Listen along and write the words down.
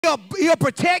He'll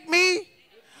protect me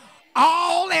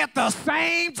all at the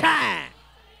same time.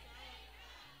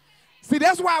 See,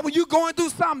 that's why when you're going through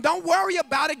something, don't worry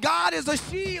about it. God is a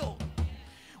shield.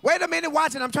 Wait a minute,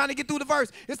 watch it. I'm trying to get through the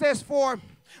verse. It says, for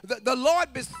the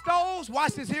Lord bestows,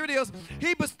 watch this, here it is.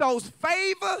 He bestows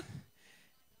favor,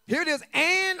 here it is,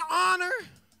 and honor.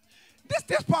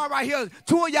 This part right here,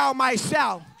 two of y'all might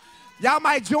shout. Y'all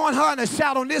might join her in a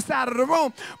shout on this side of the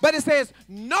room. But it says,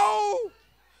 no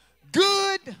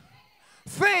good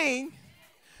thing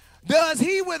does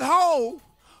he withhold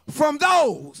from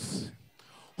those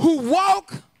who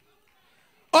walk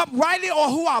uprightly or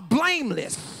who are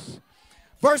blameless.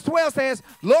 Verse 12 says,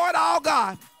 Lord our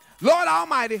God, Lord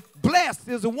Almighty, blessed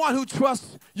is the one who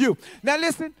trusts you. Now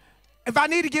listen, if I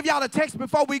need to give y'all a text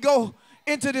before we go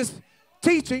into this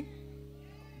teaching,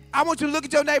 I want you to look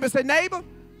at your neighbor and say, neighbor,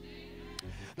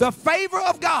 the favor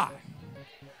of God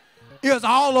is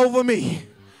all over me.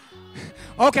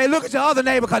 Okay, look at your other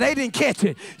neighbor because they didn't catch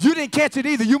it. You didn't catch it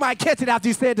either. You might catch it after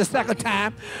you said it the second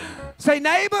time. Say,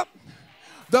 neighbor,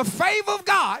 the favor of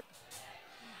God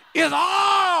is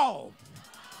all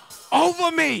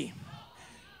over me.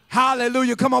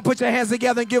 Hallelujah. Come on, put your hands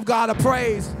together and give God a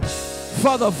praise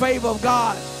for the favor of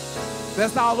God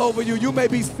that's all over you. You may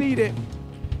be seated,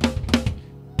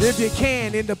 if you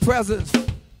can, in the presence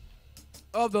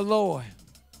of the Lord.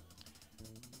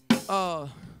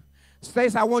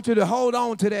 Stace, I want you to hold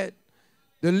on to that,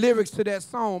 the lyrics to that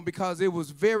song, because it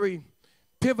was very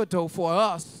pivotal for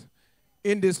us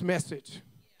in this message.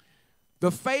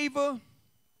 The favor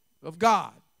of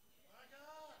God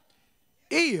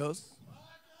is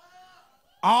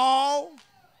all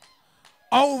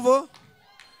over.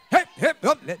 Hip, hip,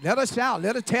 up. Let us shout.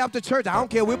 Let us tear up the church. I don't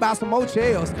care. We'll buy some more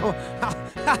chairs.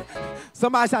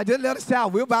 Somebody shout, just let us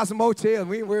shout. We'll buy some more chairs.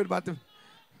 We ain't worried about them.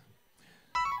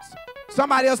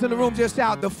 Somebody else in the room just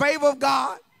shout, the favor of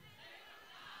God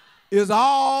is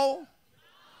all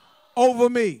over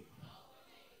me.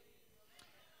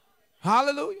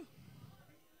 Hallelujah.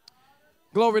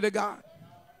 Glory to God.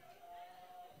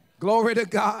 Glory to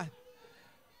God.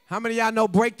 How many of y'all know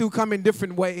breakthrough come in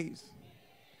different ways,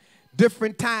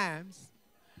 different times,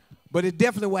 but it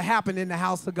definitely will happen in the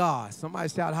house of God. Somebody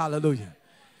shout hallelujah.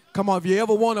 Come on, if you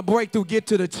ever want a breakthrough, get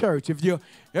to the church. If you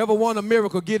ever want a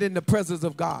miracle, get in the presence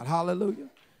of God. Hallelujah.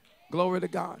 Glory to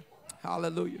God.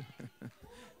 Hallelujah.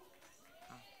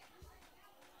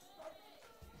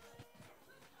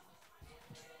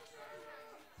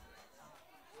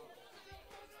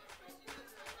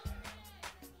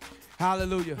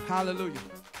 Hallelujah. Hallelujah.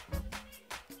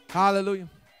 Hallelujah.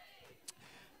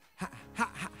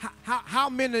 How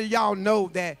many of y'all know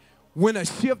that when a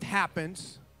shift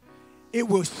happens, it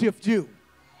will shift you?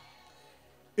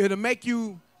 It'll make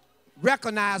you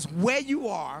recognize where you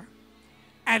are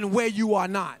and where you are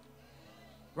not.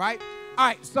 Right? All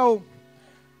right, so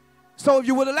if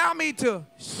you would allow me to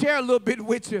share a little bit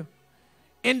with you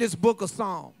in this book of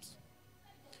Psalms.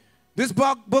 This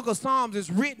book of Psalms is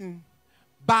written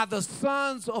by the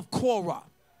sons of Korah.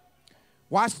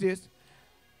 Watch this.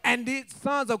 And the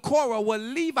sons of Korah were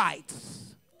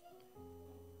Levites.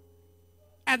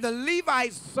 And the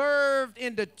Levites served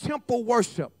in the temple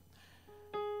worship,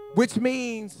 which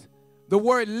means the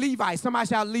word Levite. Somebody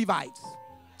shout Levites.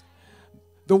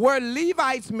 The word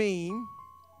Levites mean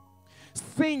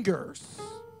singers.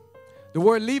 The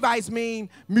word Levites mean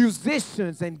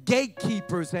musicians and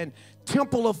gatekeepers and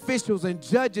temple officials and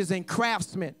judges and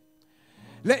craftsmen.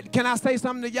 Can I say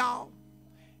something to y'all?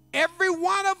 Every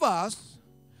one of us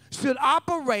should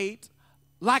operate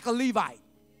like a Levite.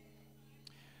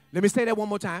 Let me say that one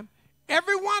more time.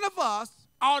 Every one of us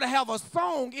ought to have a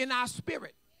song in our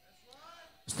spirit.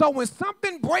 So when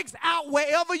something breaks out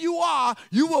wherever you are,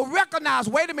 you will recognize,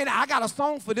 wait a minute, I got a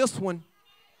song for this one.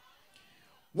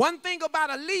 One thing about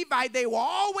a Levite, they were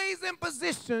always in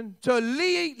position to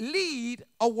lead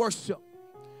a worship.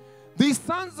 These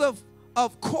sons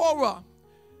of Korah,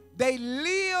 they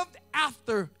lived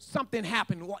after something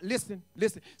happened. Listen.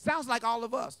 Sounds like all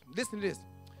of us. Listen to this.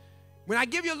 When I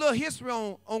give you a little history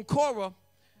on Korah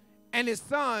and his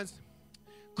sons,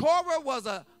 Korah was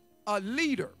a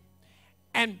leader.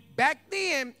 And back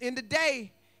then, in the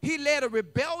day, he led a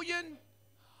rebellion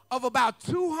of about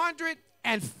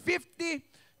 250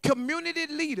 community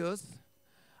leaders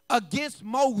against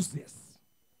Moses.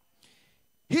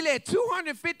 He led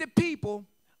 250 people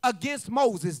against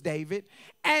Moses, David.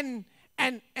 And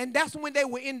that's when they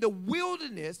were in the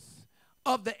wilderness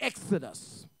of the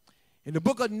Exodus. In the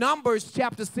book of Numbers,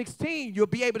 chapter 16, you'll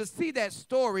be able to see that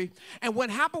story. And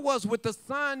what happened was with the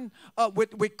son,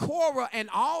 with Korah and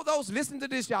all those, listen to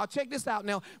this, y'all. Check this out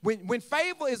now. When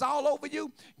favor is all over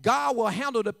you, God will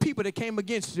handle the people that came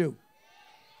against you.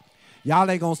 Y'all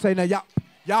ain't going to say nothing.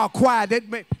 Y'all quiet.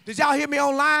 Did y'all hear me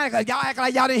online? Y'all act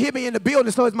like y'all didn't hear me in the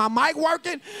building. So is my mic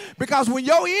working? Because when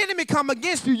your enemy come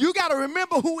against you, you got to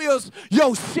remember who is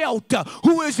your shelter,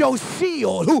 who is your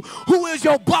shield, who is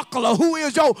your buckler, who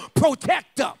is your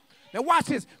protector. Now watch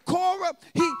this. Korah,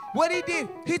 what he did,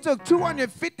 he took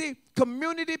 250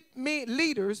 community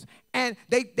leaders and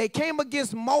they came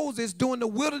against Moses during the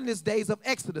wilderness days of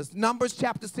Exodus, Numbers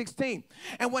chapter 16.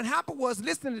 And what happened was,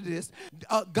 listen to this,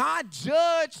 God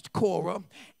judged Korah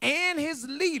and his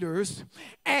leaders,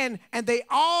 and they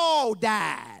all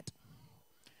died.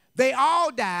 They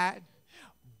all died,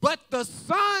 but the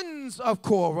sons of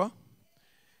Korah,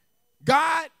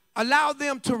 God allow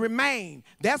them to remain.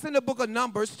 That's in the book of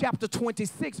Numbers, chapter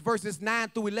 26, verses 9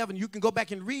 through 11. You can go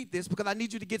back and read this because I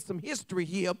need you to get some history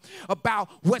here about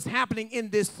what's happening in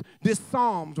this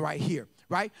Psalms right here,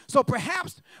 right? So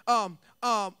perhaps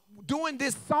doing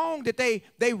this song that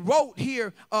they wrote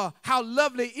here, how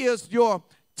lovely is your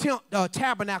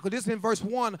tabernacle. This is in verse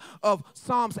 1 of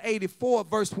Psalms 84,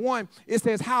 verse 1. It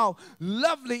says, how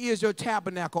lovely is your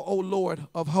tabernacle, O Lord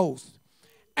of hosts.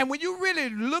 And when you really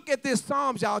look at this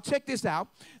Psalms, y'all, check this out,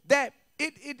 that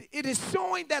it is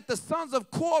showing that the sons of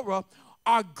Korah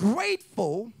are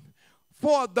grateful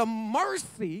for the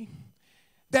mercy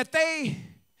that they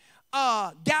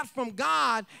got from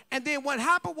God. And then what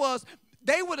happened was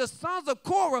they were the sons of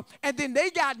Korah, and then they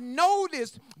got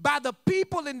noticed by the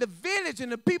people in the village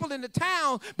and the people in the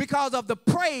town because of the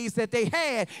praise that they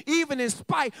had, even in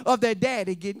spite of their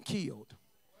daddy getting killed.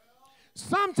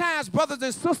 Sometimes, brothers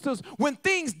and sisters, when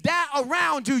things die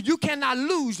around you, you cannot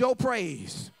lose your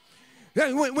praise.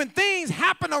 When things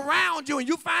happen around you and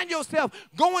you find yourself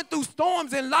going through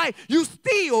storms in life, you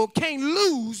still can't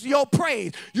lose your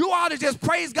praise. You ought to just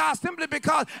praise God simply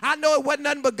because I know it wasn't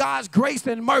nothing but God's grace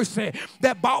and mercy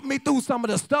that brought me through some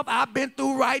of the stuff I've been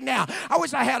through right now. I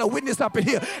wish I had a witness up in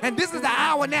here. And this is the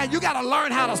hour now. You got to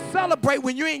learn how to celebrate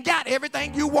when you ain't got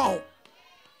everything you want.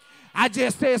 I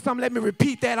just said something. Let me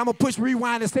repeat that. I'm going to push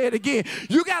rewind and say it again.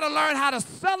 You got to learn how to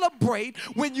celebrate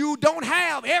when you don't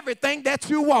have everything that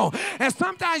you want. And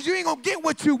sometimes you ain't going to get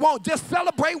what you want. Just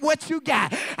celebrate what you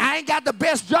got. I ain't got the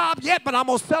best job yet, but I'm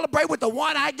going to celebrate with the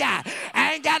one I got.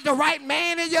 I ain't got the right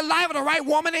man in your life or the right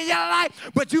woman in your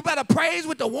life, but you better praise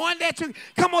with the one that you,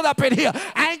 come on up in here.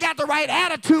 I ain't got the right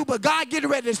attitude, but God getting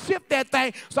ready to shift that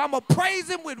thing, so I'm going to praise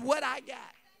him with what I got.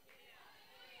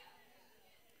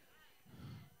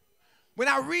 When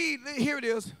I read, here it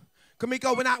is,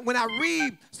 Kamiko, when I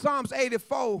read Psalms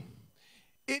 84,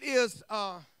 it is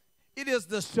the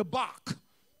Shabbat.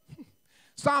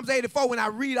 Psalms 84, when I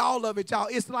read all of it, y'all,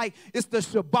 it's the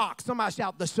Shabbat. Somebody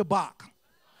shout the Shabbat.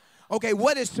 Okay,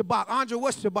 what is Shabbat? Andre,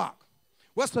 what's Shabbat?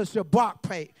 What's a Shabbat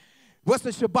praise? What's a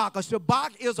Shabbat? A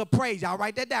Shabbat is a praise. Y'all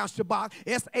write that down. Shabbat,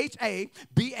 S-H-A-B-A-C-H.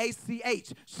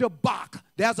 Shabbat.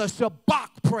 There's a Shabbat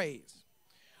praise.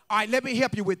 All right, let me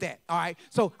help you with that. All right,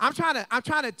 so I'm trying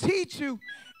to teach you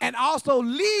and also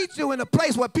lead you in a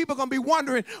place where people are going to be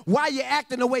wondering why you're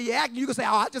acting the way you're acting. You can say,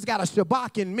 oh, I just got a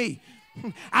Shabbat in me.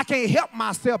 I can't help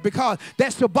myself because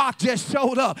that Shabbat just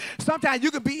showed up. Sometimes you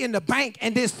can be in the bank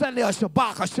and then suddenly a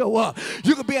Shabbat will show up.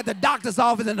 You can be at the doctor's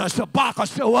office and a Shabbat will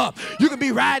show up. You can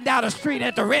be riding down the street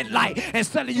at the red light and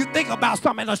suddenly you think about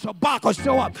something and a Shabbat will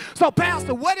show up. So,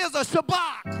 Pastor, what is a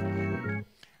Shabbat?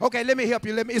 Okay, let me help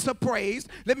you. It's a praise.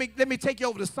 Let me take you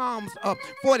over to Psalms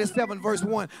 47, verse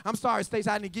 1. I'm sorry, Stacey,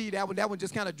 I didn't give you that one. That one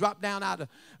just kind of dropped down out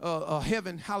of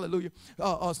heaven. Hallelujah.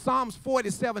 Psalms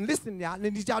 47. Listen, y'all. I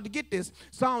need y'all to get this.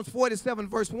 Psalms 47,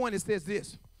 verse 1. It says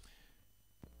this.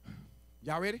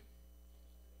 Y'all ready?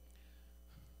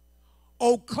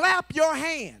 Oh, clap your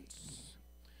hands,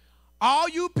 all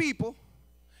you people.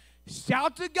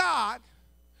 Shout to God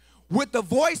with the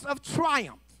voice of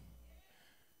triumph.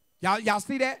 Y'all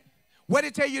see that? What did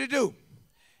it tell you to do?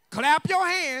 Clap your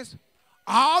hands,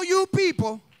 all you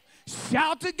people,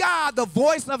 shout to God the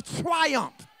voice of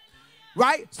triumph.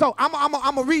 Right? So I'm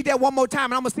going to read that one more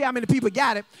time, and I'm going to see how many people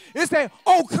got it. It said,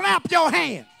 oh, clap your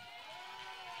hands,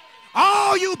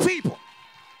 all you people.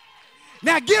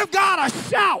 Now give God a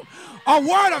shout, a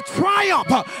word of triumph.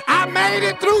 I made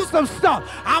it through some stuff.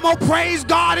 I'm going to praise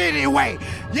God anyway.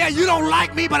 Yeah, you don't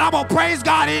like me, but I'm going to praise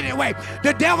God anyway.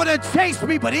 The devil done chased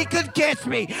me, but he couldn't catch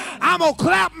me. I'm going to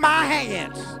clap my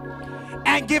hands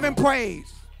and give him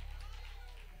praise.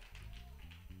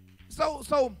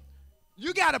 So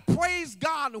you got to praise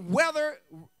God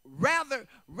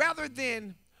rather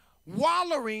than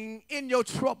wallowing in your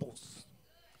troubles.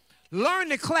 Learn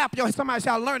to clap your, somebody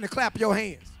shall learn to clap your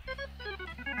hands.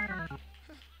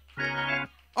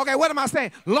 Okay, what am I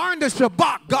saying? Learn to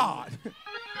shabak God.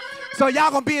 So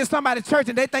y'all gonna be in somebody's church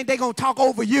and they think they gonna talk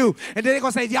over you, and then they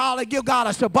gonna say, y'all give God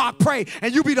a shabak pray,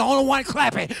 and you be the only one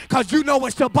clapping because you know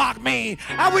what shabak mean.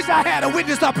 I wish I had a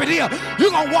witness up in here. You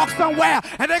gonna walk somewhere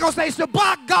and they gonna say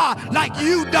shabak God like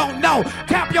you don't know.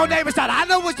 Tap your neighbor side. I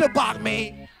know what shabak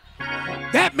mean.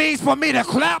 That means for me to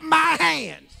clap my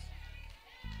hands.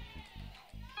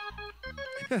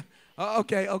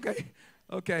 Okay.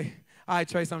 All right,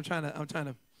 Trace, I'm trying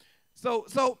to. So,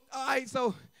 all right,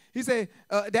 so he said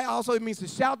that also means to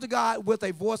shout to God with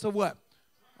a voice of what?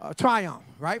 Triumph,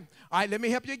 right? All right, let me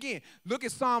help you again. Look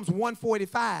at Psalms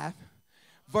 145,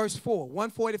 verse 4.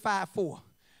 145, 4.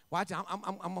 Watch,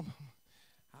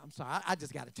 I'm sorry, I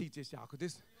just got to teach this, y'all,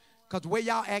 because the way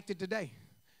y'all acted today.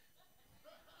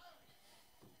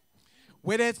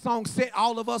 Where that song set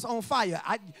all of us on fire.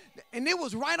 And it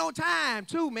was right on time,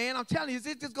 too, man. I'm telling you,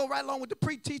 it just go right along with the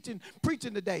preaching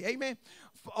today. Amen.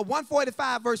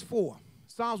 145, verse 4.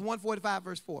 Psalms 145,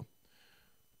 verse 4.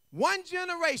 One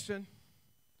generation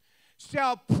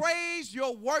shall praise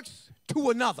your works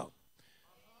to another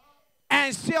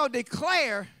and shall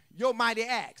declare your mighty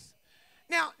acts.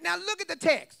 Now look at the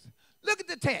text. Look at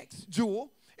the text,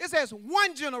 Jewel. It says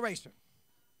one generation.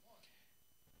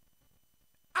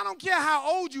 I don't care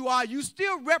how old you are, you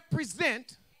still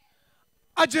represent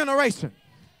a generation.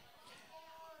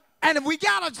 And if we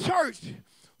got a church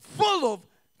full of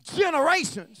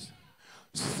generations,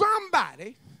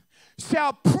 somebody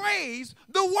shall praise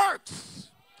the works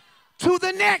to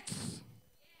the next.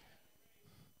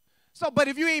 So, but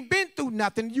if you ain't been through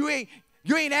nothing, you ain't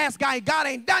asked God, God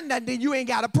ain't done nothing, then you ain't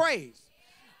got to praise.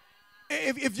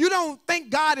 If you don't think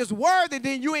God is worthy,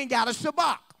 then you ain't got a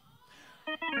shabak.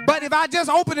 But if I just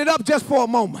open it up just for a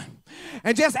moment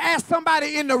and just ask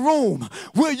somebody in the room,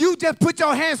 will you just put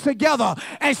your hands together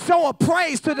and show a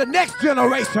praise to the next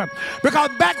generation? Because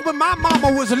back when my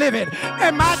mama was living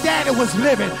and my daddy was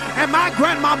living and my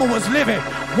grandmama was living,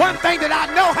 one thing that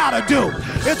I know how to do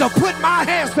is to put my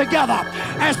hands together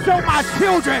and show my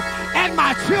children and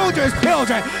my children's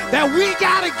children that we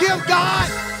got to give God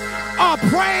a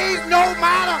praise no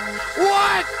matter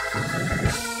what.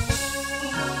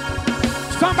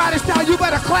 Somebody shout, you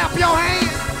better clap your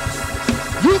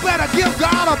hands. You better give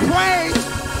God a praise,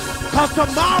 because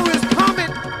tomorrow is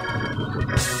coming.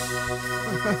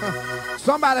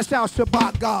 Somebody shout,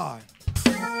 Shabbat God.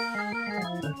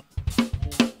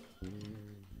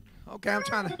 Okay, I'm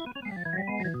trying to.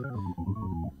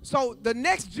 So the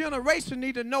next generation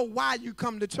need to know why you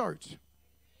come to church.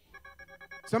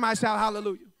 Somebody shout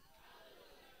hallelujah.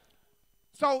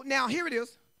 So now here it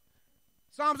is.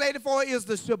 Psalms 84 is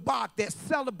the Shabbat that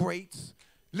celebrates,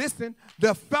 listen,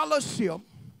 the fellowship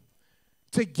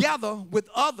together with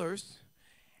others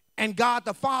and God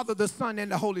the Father, the Son,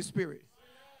 and the Holy Spirit.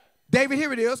 David,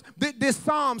 here it is. This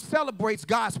psalm celebrates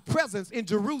God's presence in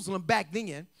Jerusalem back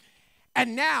then.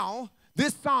 And now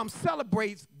this psalm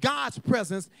celebrates God's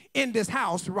presence in this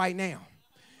house right now.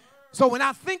 So when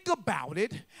I think about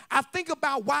it, I think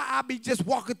about why I be just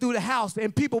walking through the house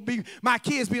and my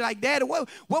kids be like, Daddy, what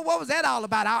was that all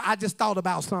about? I just thought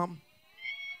about something.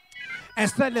 And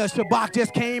suddenly a Shabbat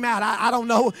just came out. I don't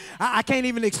know. I can't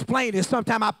even explain it.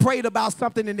 Sometimes I prayed about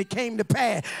something and it came to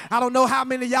pass. I don't know how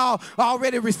many of y'all are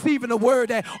already receiving the word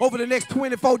that over the next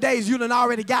 24 days you done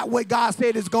already got what God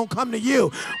said is going to come to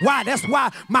you. Why? That's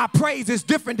why my praise is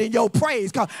different than your praise,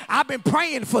 because I've been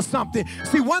praying for something.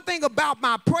 See, one thing about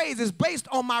my praise is based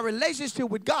on my relationship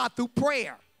with God through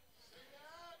prayer.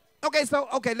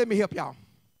 Okay, let me help y'all.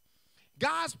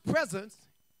 God's presence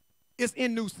is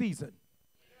in new season.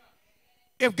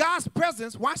 If God's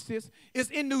presence, watch this,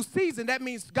 is in new season, that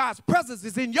means God's presence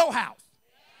is in your house.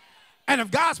 And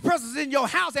if God's presence is in your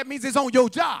house, that means it's on your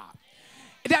job.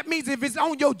 That means if it's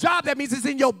on your job, that means it's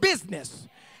in your business.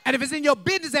 And if it's in your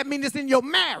business, that means it's in your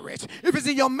marriage. If it's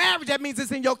in your marriage, that means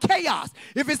it's in your chaos.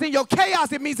 If it's in your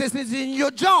chaos, it means it's in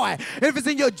your joy. If it's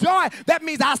in your joy, that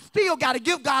means I still got to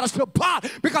give God a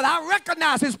Shabbat, because I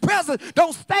recognize his presence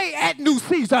don't stay at new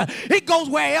season. It goes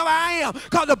wherever I am,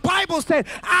 because the Bible said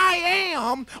I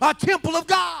am a temple of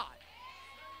God.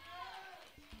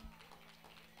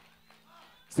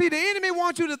 See, the enemy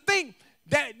wants you to think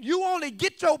that you only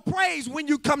get your praise when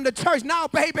you come to church. Now,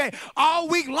 baby, all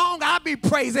week long I be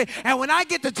praising, and when I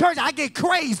get to church, I get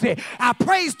crazy. I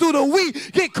praise through the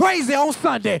week, get crazy on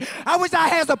Sunday. I wish I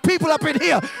had some people up in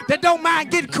here that don't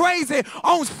mind getting crazy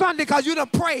on Sunday, because you done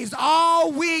praised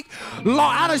all week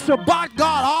long. I done Shabbat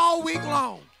God all week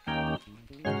long.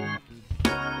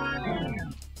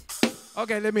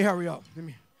 Okay, let me hurry up.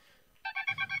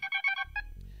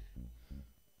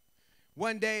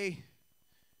 One day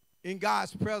in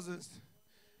God's presence,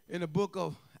 in the book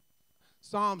of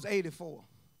Psalms 84,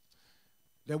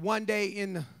 that one day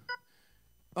in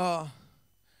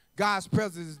God's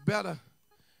presence is better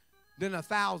than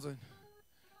 1,000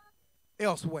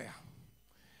 elsewhere.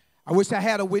 I wish I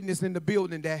had a witness in the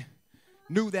building that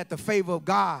knew that the favor of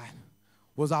God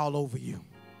was all over you.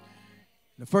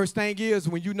 The first thing is,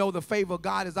 when you know the favor of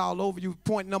God is all over you,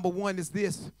 point number one is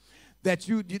this, that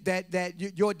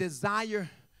your desire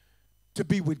to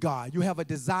be with God. You have a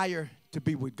desire to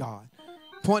be with God.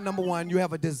 Point number one, you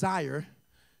have a desire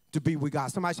to be with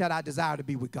God. Somebody shout, I desire to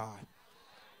be with God.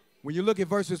 When you look at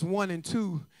verses 1 and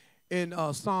 2 in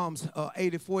Psalms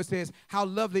 84, it says, how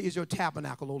lovely is your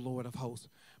tabernacle, O Lord of hosts.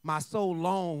 My soul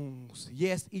longs,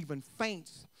 yes, even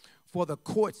faints for the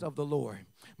courts of the Lord.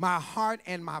 My heart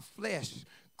and my flesh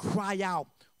cry out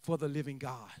for the living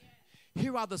God.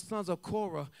 Here are the sons of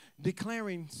Korah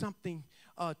declaring something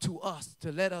to us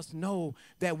to let us know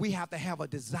that we have to have a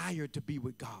desire to be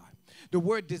with God. The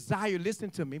word desire, listen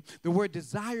to me, the word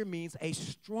desire means a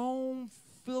strong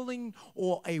feeling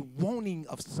or a wanting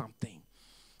of something.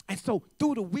 And so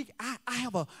through the week, I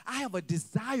have a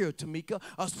desire, Tamika,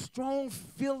 a strong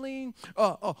feeling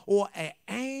or an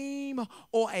aim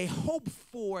or a hope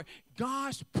for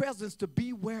God's presence to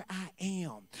be where I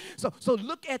am. So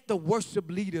look at the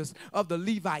worship leaders of the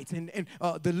Levites and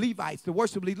the Levites, the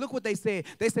worship leaders. Look what they said.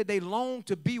 They said they long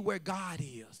to be where God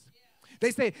is. They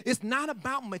say it's not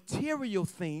about material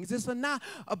things. It's not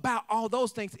about all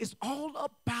those things. It's all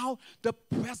about the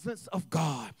presence of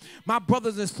God. My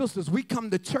brothers and sisters, we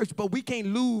come to church, but we can't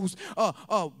lose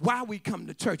why we come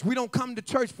to church. We don't come to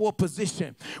church for a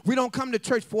position. We don't come to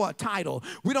church for a title.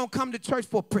 We don't come to church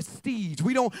for prestige.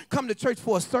 We don't come to church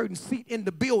for a certain seat in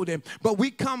the building, but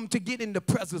we come to get in the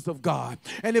presence of God.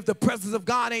 And if the presence of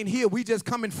God ain't here, we just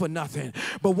coming for nothing.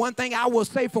 But one thing I will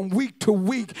say from week to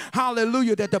week,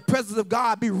 hallelujah, that the presence of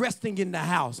God be resting in the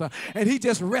house. And he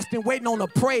just resting, waiting on a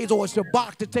praise or a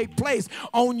shabbat to take place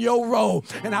on your road.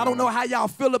 And I don't know how y'all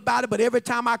feel about it, but every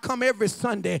time I come every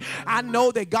Sunday, I know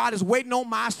that God is waiting on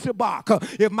my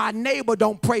shabbat. If my neighbor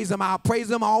don't praise him, I'll praise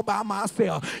him all by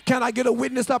myself. Can I get a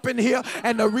witness up in here?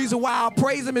 And the reason why I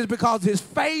praise him is because his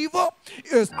favor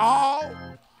is all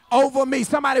over me.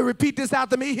 Somebody repeat this out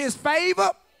to me. His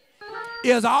favor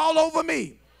is all over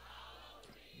me.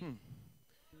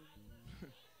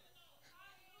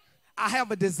 I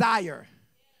have a desire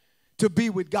to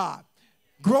be with God.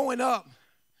 Growing up,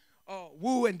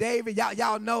 Wu and David,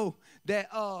 y'all know that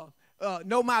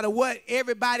no matter what,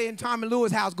 everybody in Tom and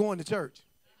Lewis' house going to church.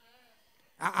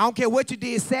 I don't care what you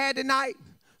did Saturday night,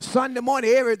 Sunday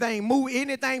morning, everything,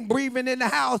 anything breathing in the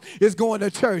house is going to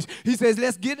church. He says,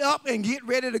 let's get up and get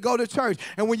ready to go to church.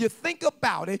 And when you think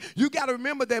about it, you got to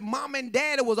remember that mom and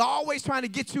daddy was always trying to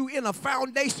get you in a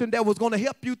foundation that was going to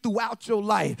help you throughout your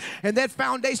life. And that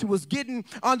foundation was getting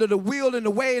under the will and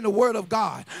the way and the word of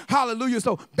God. Hallelujah.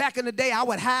 So back in the day, I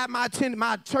would hide my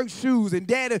church shoes, and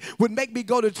daddy would make me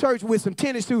go to church with some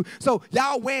tennis shoes. So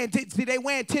y'all they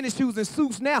wearing tennis shoes and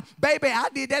suits now. Baby, I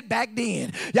did that back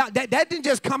then. Y'all, that didn't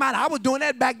just come out. I was doing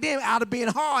that back then out of being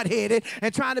hard-headed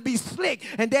and trying to be slick.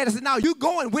 And daddy said, now you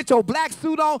going with your black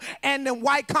suit on and them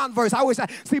white Converse. I wish I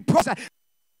see on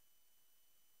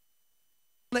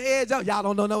the edge of y'all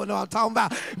don't know what I'm talking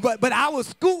about. But I was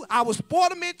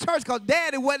sporting them in church because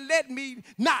daddy wouldn't let me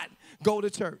not go to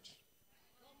church.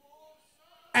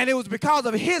 And it was because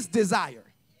of his desire.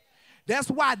 That's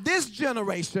why this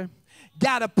generation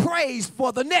got a praise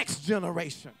for the next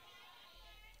generation.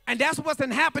 And that's what's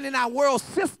been happening in our world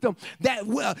system, that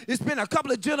it's been a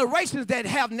couple of generations that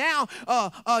have now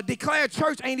declared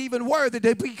church ain't even worthy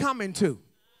to be coming to.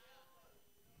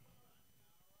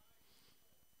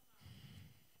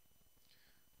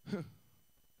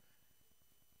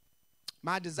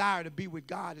 My desire to be with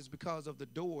God is because of the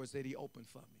doors that he opened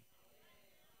for me.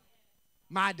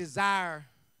 My desire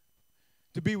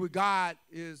to be with God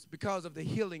is because of the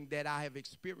healing that I have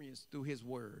experienced through his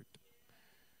word.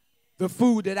 The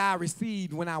food that I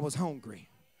received when I was hungry.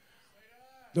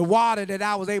 The water that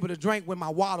I was able to drink when my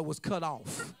water was cut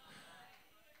off.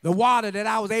 The water that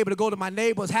I was able to go to my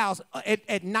neighbor's house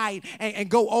at night and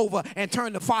go over and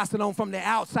turn the faucet on from the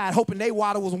outside, hoping their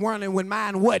water was running when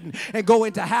mine wasn't, and go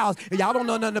into house. And y'all don't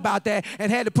know nothing about that,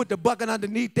 and had to put the bucket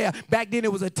underneath there. Back then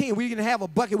it was a tin. We didn't have a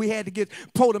bucket. We had to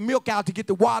pull the milk out to get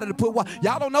the water to put water.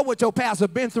 Y'all don't know what your pastor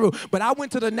been through, but I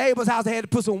went to the neighbor's house and had to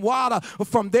put some water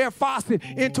from their faucet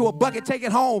into a bucket, take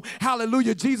it home,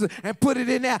 hallelujah, Jesus, and put it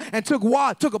in there and took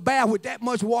a bath with that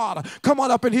much water. Come on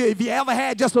up in here. If you ever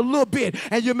had just a little bit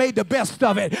and you you made the best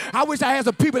of it. I wish I had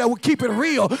some people that would keep it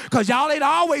real, because y'all ain't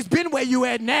always been where you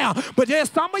at now. But there's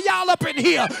some of y'all up in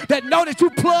here that know that you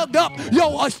plugged up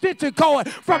your extension cord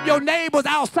from your neighbor's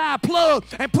outside plug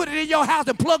and put it in your house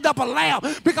and plugged up a lamp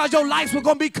because your lights were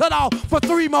going to be cut off for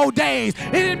 3 more days.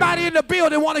 Anybody in the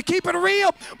building want to keep it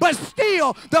real? But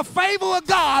still, the favor of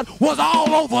God was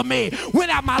all over me. When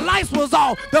my lights was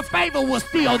off, the favor was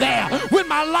still there. When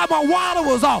my water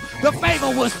was off, the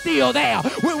favor was still there.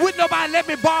 When nobody let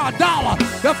me borrow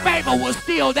 $1, the favor was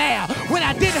still there. When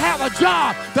I didn't have a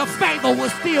job, the favor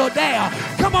was still there.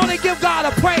 Come on and give God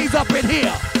a praise up in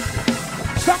here.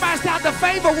 Somebody shout, the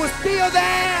favor was still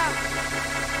there.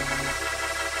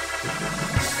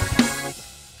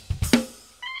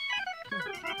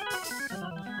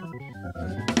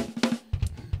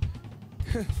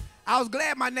 I was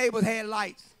glad my neighbors had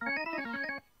lights.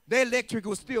 Their electric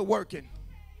was still working.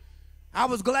 I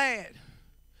was glad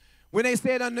when they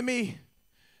said unto me,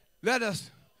 let us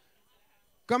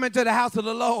come into the house of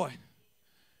the Lord.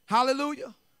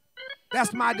 Hallelujah.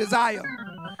 That's my desire.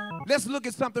 Let's look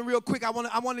at something real quick. I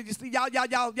wanted to see y'all got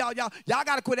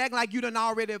to quit acting like you done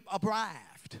already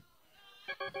arrived.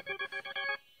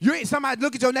 You ain't, somebody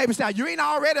look at your neighbor and say, you ain't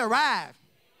already arrived.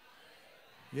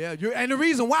 Yeah, and the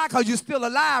reason why, because you're still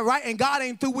alive, right? And God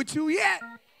ain't through with you yet.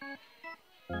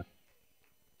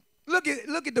 Look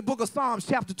at the book of Psalms,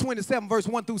 chapter 27, verse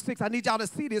 1 through 6. I need y'all to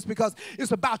see this because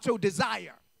it's about your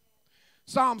desire.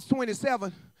 Psalms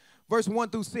 27, verse 1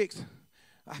 through 6.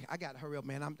 I got to hurry up,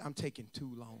 man. I'm taking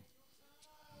too long.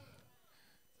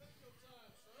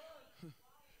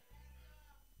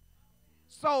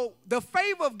 So the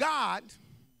favor of God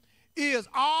is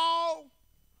all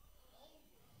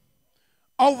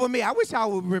over me. I wish I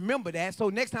would remember that. So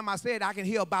next time I say it, I can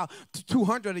hear about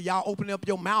 200 of y'all open up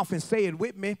your mouth and say it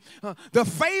with me. The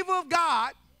favor of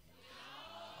God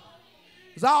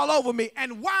is all over me.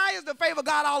 And why is the favor of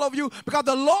God all over you? Because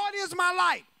the Lord is my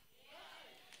light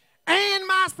and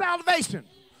my salvation.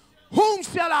 Whom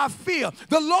shall I fear?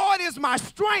 The Lord is my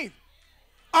strength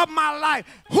of my life.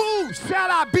 Who shall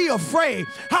I be afraid?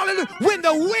 Hallelujah. When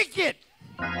the wicked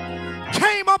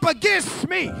came up against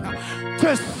me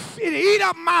to eat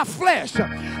up my flesh,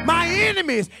 my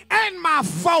enemies and my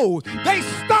foes, they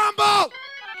stumbled.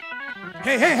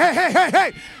 Hey,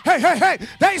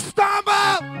 they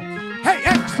stumbled. Hey,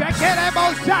 check that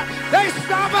shot. They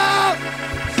stumbled.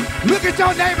 Look at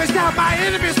your neighbor, shout, my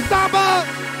enemies stumbled.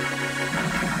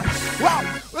 Well,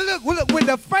 look, when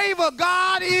the favor of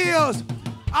God is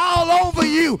all over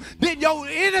you, then your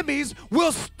enemies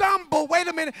will stumble. Wait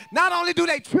a minute. Not only do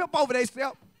they trip over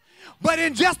themselves, but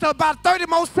in just about 30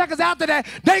 more seconds after that,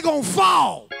 they're going to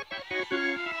fall.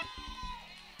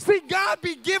 See, God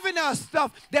be giving us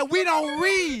stuff that we don't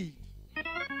read.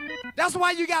 That's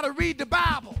why you got to read the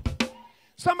Bible.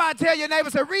 Somebody tell your neighbor,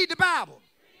 say, read the Bible.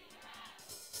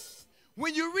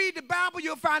 When you read the Bible,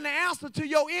 you'll find the answer to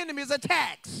your enemy's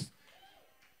attacks.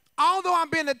 Although I'm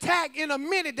being attacked, in a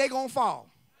minute, they're going to fall.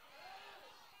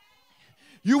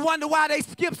 You wonder why they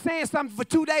skipped saying something for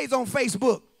 2 days on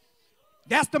Facebook.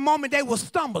 That's the moment they were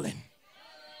stumbling.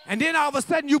 And then all of a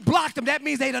sudden you blocked them. That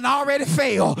means they done already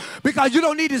failed. Because you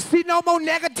don't need to see no more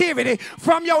negativity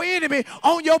from your enemy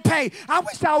on your page. I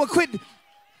wish I would quit.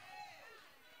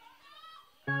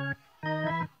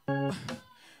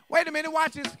 Wait a minute,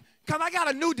 watch this. Because I got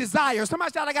a new desire.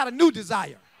 Somebody shout, I got a new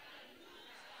desire.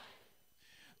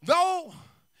 Though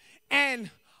an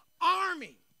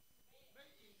army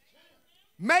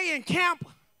may encamp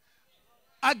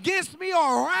against me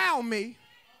or around me,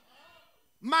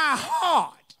 my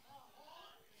heart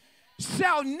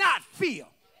shall not fear.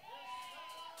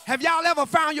 Have y'all ever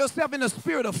found yourself in a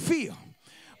spirit of fear?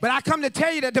 But I come to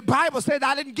tell you that the Bible says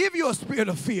I didn't give you a spirit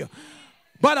of fear,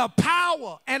 but of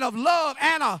power and of love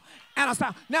and a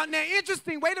sound. Now,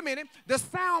 interesting, wait a minute. The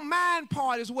sound mind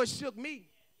part is what shook me.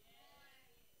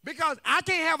 Because I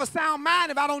can't have a sound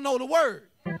mind if I don't know the word.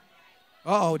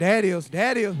 Oh, that is.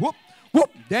 Whoop, whoop,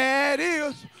 that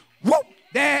is. Whoop,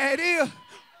 that is.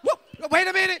 Whoop. Wait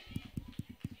a minute.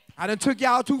 I done took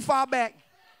y'all too far back.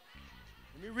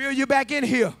 Let me reel you back in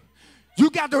here. You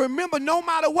got to remember, no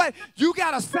matter what, you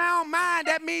got a sound mind.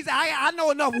 That means I know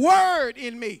enough word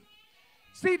in me.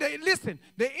 See, listen,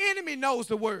 the enemy knows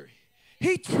the word.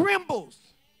 He trembles.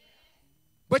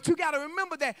 But you got to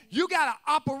remember that you got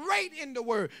to operate in the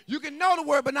word. You can know the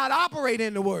word, but not operate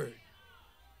in the word.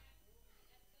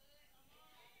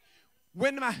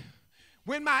 When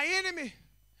my enemy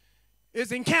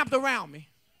is encamped around me,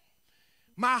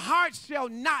 my heart shall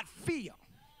not fear.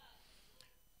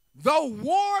 Though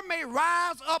war may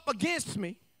rise up against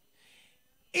me,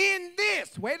 In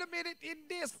this, wait a minute, in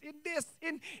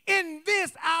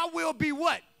this I will be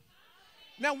what?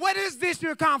 Now, what is this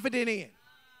you're confident in?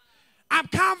 I'm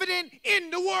confident in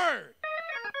the word.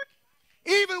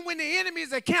 Even when the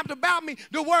enemies are camped about me,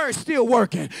 the word's still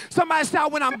working. Somebody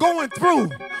shout, when I'm going through,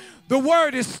 the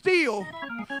word is still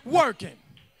working.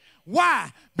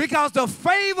 Why? Because the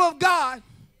favor of God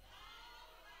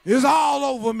is all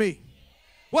over me.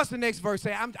 What's the next verse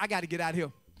say? I got to get out of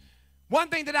here. One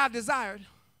thing that I've desired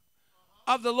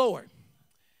of the Lord,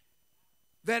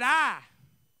 that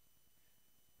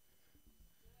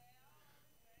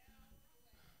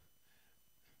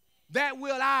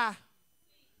will I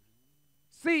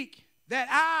seek, that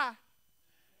I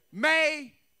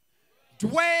may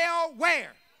dwell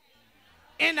where?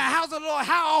 In the house of the Lord.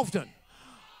 How often?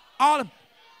 All of.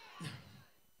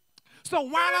 So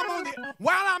while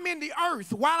I'm in the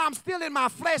earth, while I'm still in my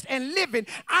flesh and living,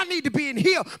 I need to be in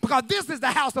here because this is the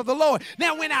house of the Lord.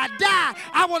 Now, when I die,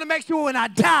 I want to make sure when I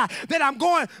die that I'm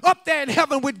going up there in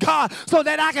heaven with God so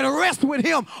that I can rest with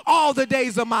him all the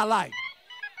days of my life.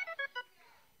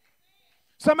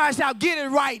 Somebody shout, get it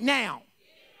right now.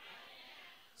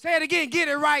 Say it again, get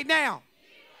it right now.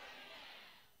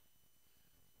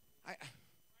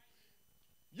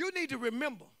 You need to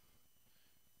remember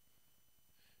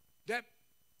that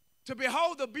to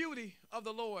behold the beauty of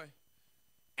the Lord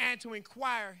and to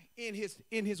inquire in his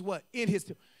what? In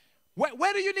his.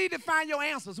 Where do you need to find your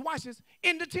answers? Watch this.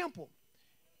 In the temple.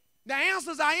 The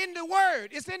answers are in the word.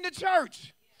 It's in the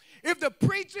church. If the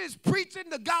preacher is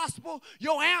preaching the gospel,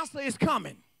 your answer is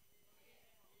coming.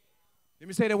 Let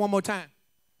me say that one more time.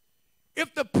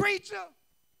 If the preacher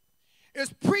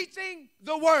is preaching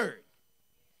the word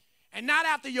and not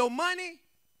after your money,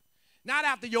 not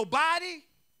after your body,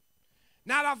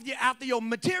 not after your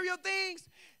material things,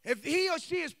 if he or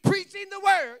she is preaching the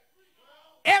word,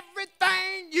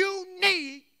 everything you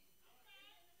need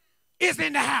is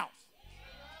in the house.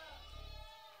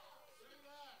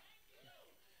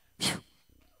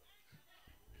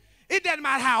 It doesn't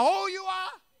matter how old you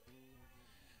are.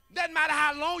 Doesn't matter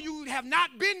how long you have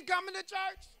not been coming to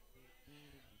church.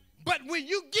 But when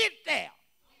you get there,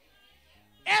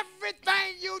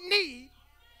 everything you need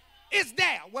is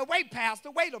there. Well, wait,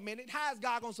 Pastor, wait a minute. How is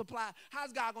God going to supply? How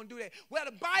is God going to do that? Well,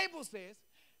 the Bible says,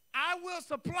 I will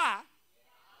supply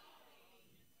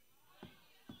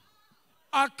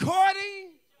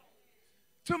according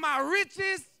to my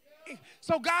riches.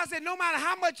 So God said, no matter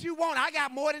how much you want, I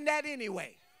got more than that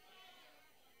anyway.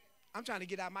 I'm trying to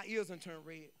get out my ears and turn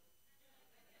red.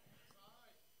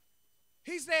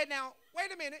 He said, now,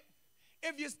 wait a minute.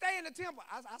 If you stay in the temple,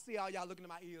 I see all y'all looking at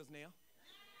my ears now.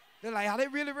 They're like, are they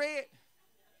really red?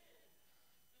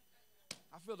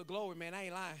 I feel the glory, man. I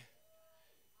ain't lying.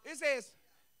 It says,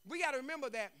 we got to remember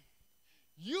that.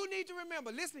 You need to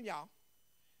remember, listen, y'all,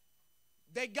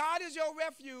 that God is your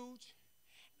refuge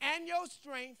and your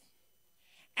strength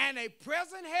and a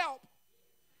present help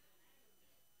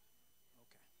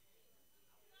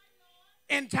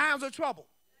in times of trouble.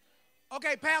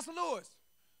 Okay, Pastor Lewis.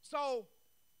 So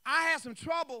I had some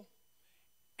trouble,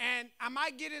 and I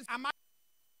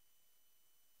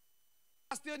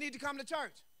still need to come to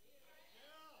church.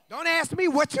 Don't ask me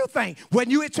what you think. When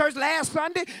you at church last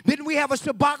Sunday, didn't we have a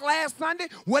Shabbat last Sunday?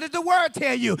 What did the word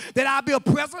tell you? That I'll be a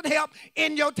present help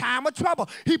in your time of trouble.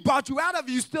 He brought you out of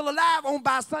it. You still alive on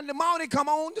by Sunday morning. Come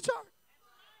on to church.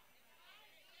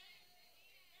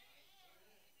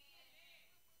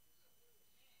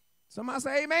 Somebody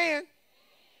say amen.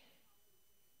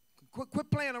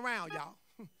 Quit playing around, y'all.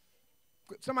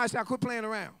 Somebody say, quit playing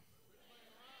around.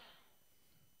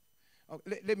 Oh,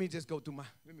 let me just go through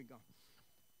let me go.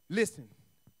 Listen,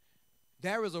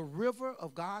 there is a river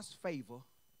of God's favor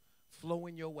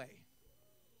flowing your way.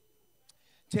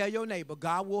 Tell your neighbor,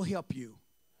 God will help you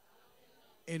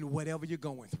in whatever you're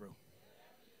going through.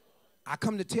 I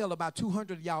come to tell about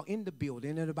 200 of y'all in the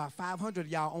building and about 500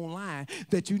 of y'all online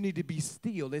that you need to be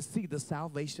still and see the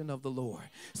salvation of the Lord.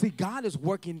 See, God is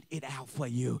working it out for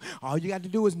you. All you got to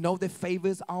do is know that favor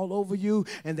is all over you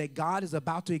and that God is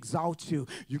about to exalt you.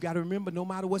 You got to remember, no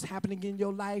matter what's happening in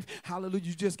your life, hallelujah,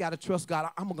 you just got to trust God.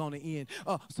 I'm going to end.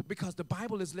 Because the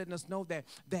Bible is letting us know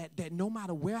that no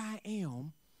matter where I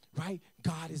am, right,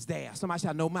 God is there. Somebody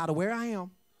shout, no matter where I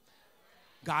am,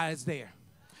 God is there.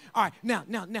 All right, now,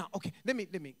 okay, let me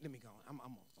go.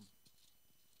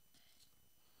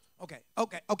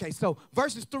 Okay, so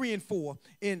verses 3 and 4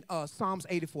 in Psalms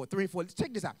 84, 3 and 4.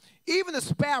 Check this out. Even the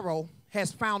sparrow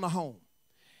has found a home,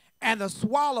 and the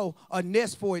swallow a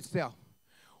nest for itself,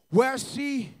 where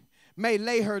she may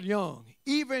lay her young,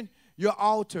 even your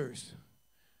altars.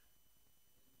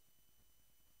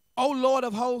 O Lord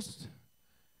of hosts,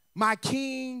 my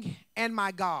King and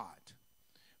my God.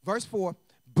 Verse 4,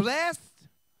 blessed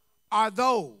are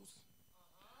those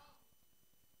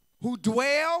who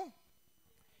dwell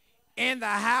in the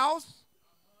house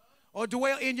or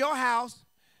dwell in your house.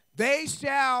 They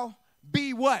shall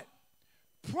be what?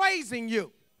 Praising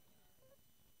you.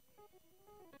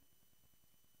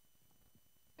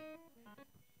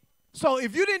 So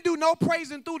if you didn't do no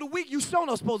praising through the week, you sure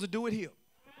not supposed to do it here.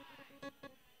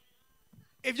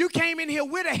 If you came in here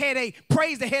with a headache,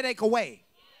 praise the headache away.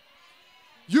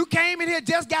 You came in here,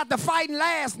 just got the fighting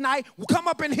last night, come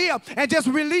up in here and just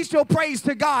release your praise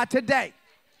to God today.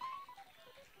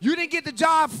 You didn't get the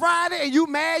job Friday and you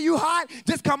mad, you hot,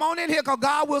 just come on in here because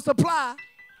God will supply.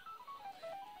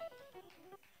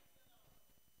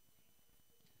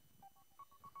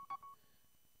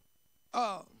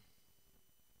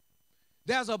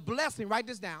 There's a blessing, write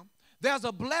this down. There's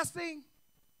a blessing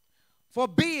for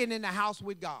being in the house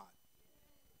with God.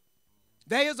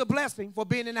 There is a blessing for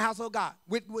being in the house of God,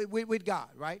 with God,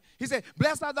 right? He said,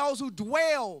 blessed are those who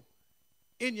dwell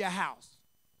in your house.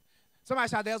 Somebody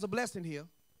shout, there's a blessing here.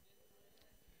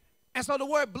 And so the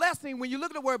word blessing, when you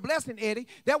look at the word blessing, Eddie,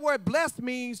 that word blessed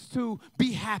means to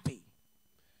be happy.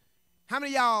 How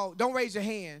many of y'all, don't raise your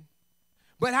hand,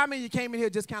 but how many of you came in here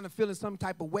just kind of feeling some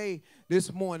type of way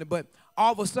this morning, but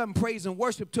all of a sudden praise and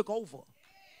worship took over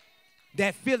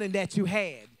that feeling that you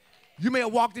had? You may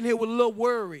have walked in here with a little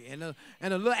worry and a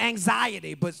little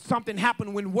anxiety, but something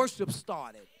happened when worship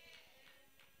started.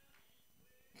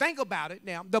 Think about it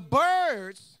now. The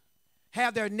birds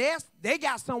have their nest. They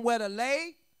got somewhere to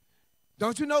lay.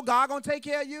 Don't you know God going to take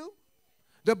care of you?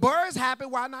 The birds happy,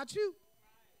 why not you?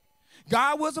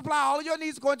 God will supply all of your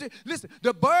needs. Listen,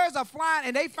 the birds are flying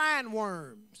and they find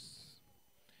worms.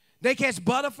 They catch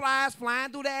butterflies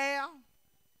flying through the air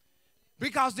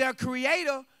because their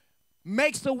creator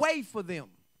makes a way for them.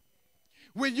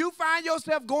 When you find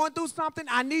yourself going through something,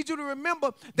 I need you to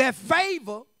remember that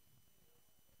favor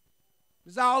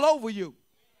is all over you.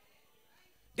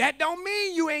 That don't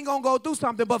mean you ain't going to go through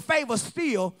something, but favor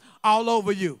still all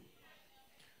over you.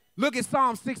 Look at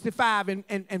Psalm 65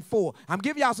 and 4. I'm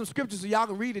giving y'all some scriptures so y'all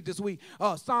can read it this week.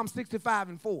 Psalm 65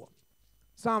 and 4.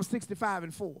 Psalm 65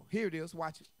 and 4. Here it is.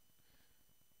 Watch it.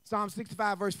 Psalm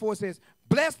 65 verse 4 says,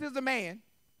 blessed is the man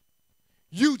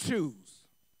you choose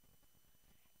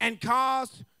and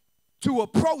cause to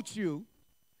approach you,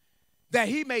 that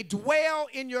he may dwell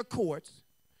in your courts.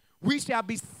 We shall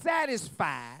be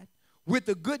satisfied with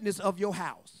the goodness of your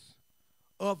house,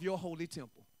 of your holy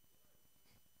temple.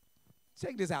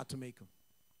 Check this out, Tamika.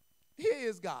 Here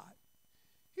is God.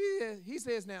 He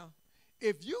says now,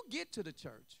 if you get to the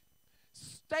church,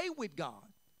 stay with God.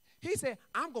 He said,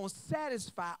 I'm going to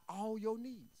satisfy all your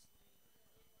needs.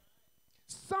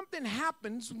 Something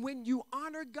happens when you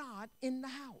honor God in the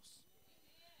house.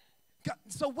 God,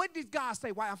 so what did God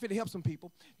say? Why I'm finna help some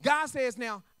people. God says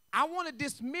now, I want to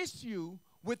dismiss you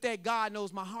with that God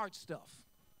knows my heart stuff.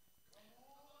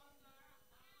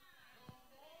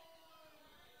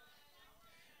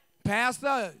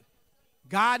 Pastor,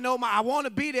 God know I want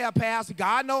to be there, Pastor.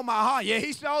 God know my heart. Yeah,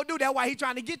 he sure do. That's why he's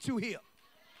trying to get you here.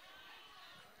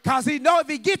 Because he know if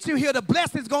he gets you here, the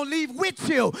blessing's going to leave with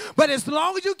you. But as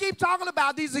long as you keep talking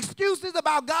about these excuses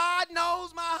about God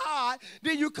knows my heart,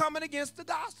 then you're coming against the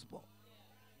gospel.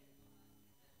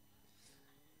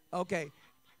 Okay.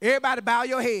 Everybody bow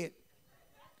your head.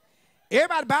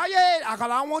 Everybody bow your head. I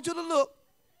don't want you to look.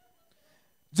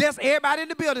 Just everybody in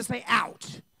the building say,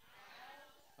 ouch.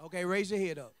 Okay, raise your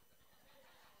head up.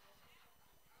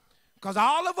 Because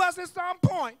all of us at some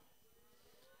point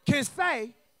can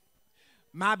say,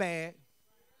 my bad.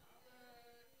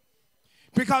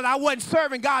 Because I wasn't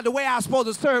serving God the way I was supposed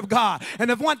to serve God.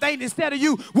 And if one thing, instead of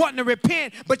you wanting to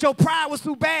repent, but your pride was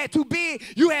too bad, too big,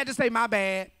 you had to say, my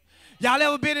bad. Y'all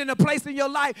ever been in a place in your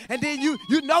life and then you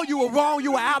know you were wrong,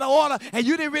 you were out of order, and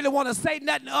you didn't really want to say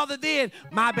nothing other than,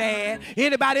 my bad.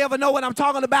 Anybody ever know what I'm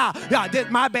talking about? Yeah, this,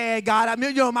 my bad, God. I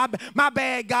mean, you know, my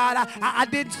bad, God. I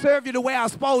didn't serve you the way I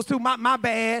was supposed to. My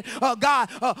bad. God,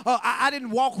 I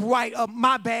didn't walk right.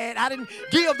 My bad. I didn't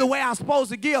give the way I was supposed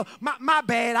to give. My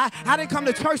bad. I didn't come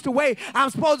to church the way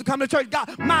I'm supposed to come to church.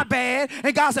 God, my bad.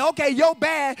 And God said, okay, you're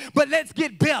bad, but let's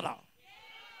get better.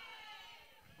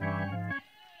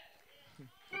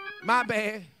 My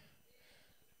bad.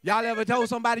 Y'all ever told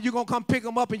somebody you're going to come pick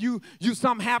them up and you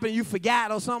something happened, you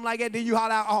forgot or something like that, then you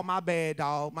holler out, oh, my bad,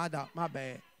 dog, my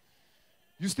bad.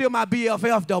 You still my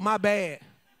BFF, though, my bad.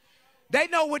 They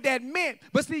know what that meant.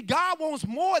 But see, God wants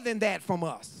more than that from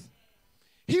us.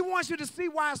 He wants you to see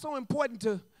why it's so important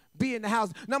to be in the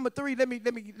house. Number 3, let me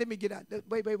get out.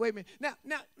 Wait a minute.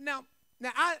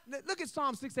 Now, look at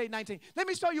Psalm 68:19. Let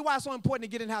me show you why it's so important to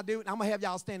get in how to do it. I'm going to have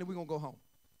y'all stand and we're going to go home.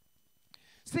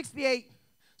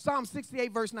 Psalm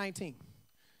 68, verse 19.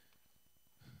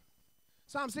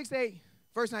 Psalm 68,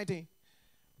 verse 19.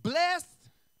 Blessed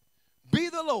be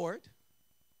the Lord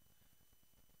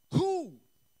who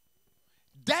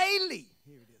daily,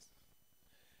 here it is,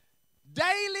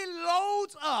 daily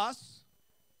loads us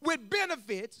with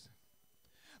benefits,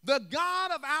 the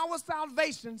God of our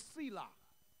salvation, Selah.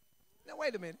 Now,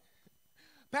 wait a minute.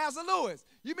 Pastor Lewis,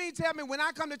 you mean tell me when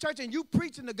I come to church and you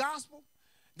preaching the gospel,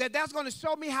 that's going to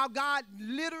show me how God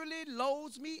literally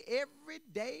loads me every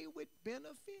day with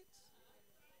benefits?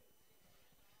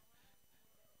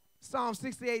 Psalm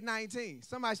 68:19.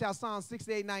 Somebody shout Psalm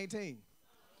 68:19.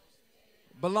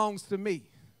 Belongs to me.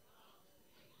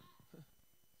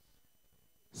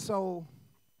 So,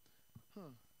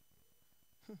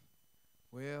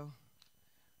 well,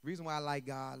 reason why I like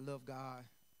God, love God,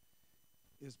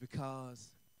 is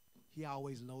because he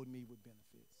always loaded me with benefits.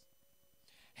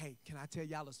 Hey, can I tell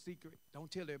y'all a secret? Don't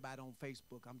tell everybody on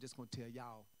Facebook. I'm just going to tell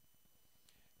y'all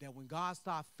that when God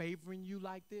starts favoring you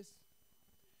like this,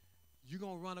 you're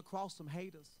going to run across some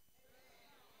haters.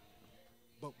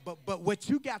 But what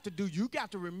you got to do, you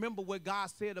got to remember what God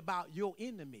said about your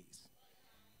enemies.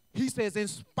 He says, in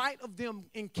spite of them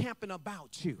encamping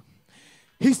about you,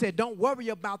 he said, don't worry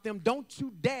about them. Don't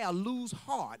you dare lose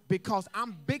heart because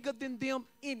I'm bigger than them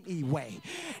anyway.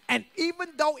 And even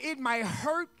though it might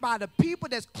hurt by the people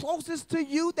that's closest to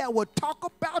you that will talk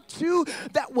about you,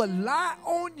 that will lie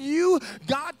on you,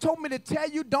 God told me to tell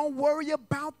you, don't worry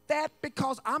about that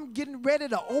because I'm getting ready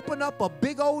to open up a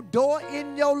big old door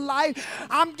in your life.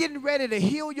 I'm getting ready to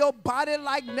heal your body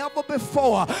like never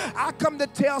before. I come to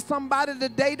tell somebody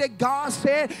today that God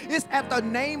said it's at the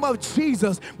name of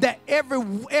Jesus that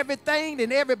everything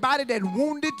and everybody that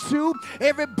wounded you,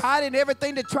 everybody and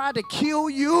everything that tried to kill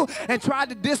you and tried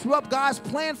to disrupt God's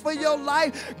plan for your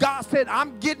life, God said,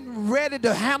 I'm getting ready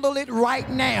to handle it right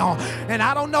now. And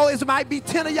I don't know, it might be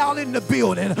 10 of y'all in the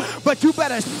building, but you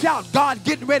better shout, God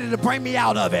getting ready to bring me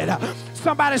out of it.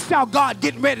 Somebody shout, God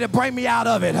getting ready to bring me out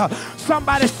of it.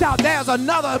 Somebody shout, there's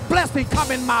another blessing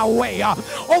coming my way.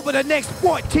 Over the next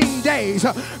 14 days,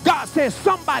 God says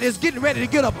somebody's getting ready to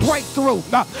get a breakthrough.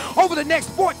 Over the next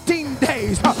 14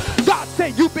 days, God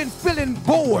said you've been feeling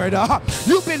bored.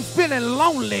 You've been feeling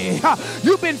lonely.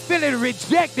 You've been feeling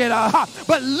rejected.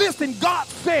 But listen, God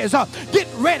says, get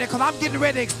ready because I'm getting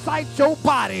ready to excite your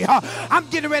body. I'm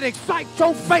getting ready to excite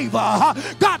your favor.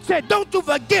 God said, don't you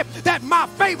forget that my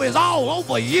favor is all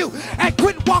over you, and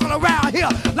quit walking around here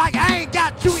like I ain't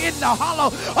got you in the hollow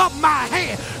of my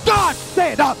hand. God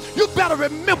said, you better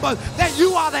remember that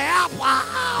you are the apple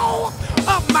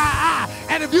of my eye.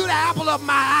 And if you're the apple of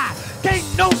my eye, can't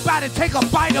nobody take a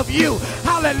bite of you.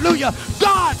 Hallelujah.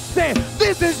 God said,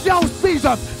 this is your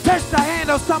season. Touch the hand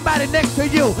of somebody next to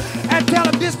you and tell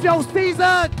them this is your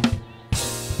season.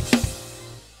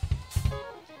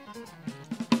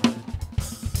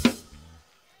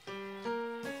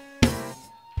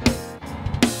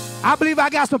 I believe I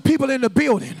got some people in the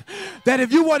building that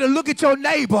if you were to look at your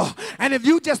neighbor and if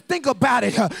you just think about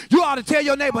it, you ought to tell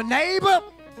your neighbor, neighbor,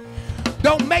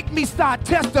 don't make me start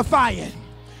testifying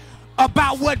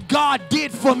about what God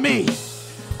did for me.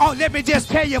 Oh, let me just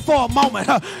tell you for a moment.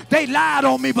 They lied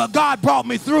on me, but God brought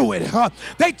me through it.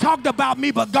 They talked about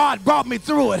me, but God brought me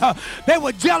through it. They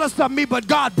were jealous of me, but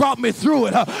God brought me through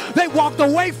it. They walked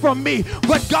away from me,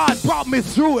 but God brought me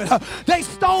through it. They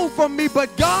stole from me,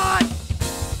 but God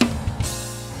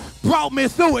brought me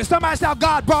through it. Somebody shout,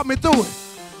 God brought me through it.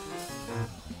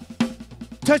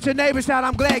 Touch your neighbor, shout,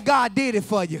 I'm glad God did it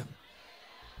for you.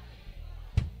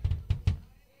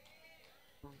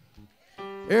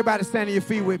 Everybody stand on your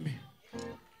feet with me.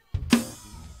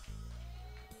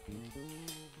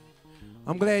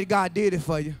 I'm glad God did it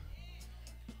for you.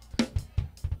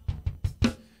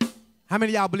 How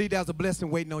many of y'all believe there's a blessing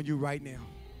waiting on you right now?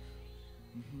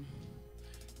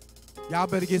 Y'all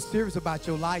better get serious about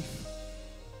your life.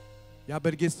 Y'all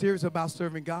better get serious about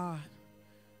serving God.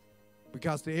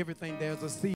 Because to everything there's a season.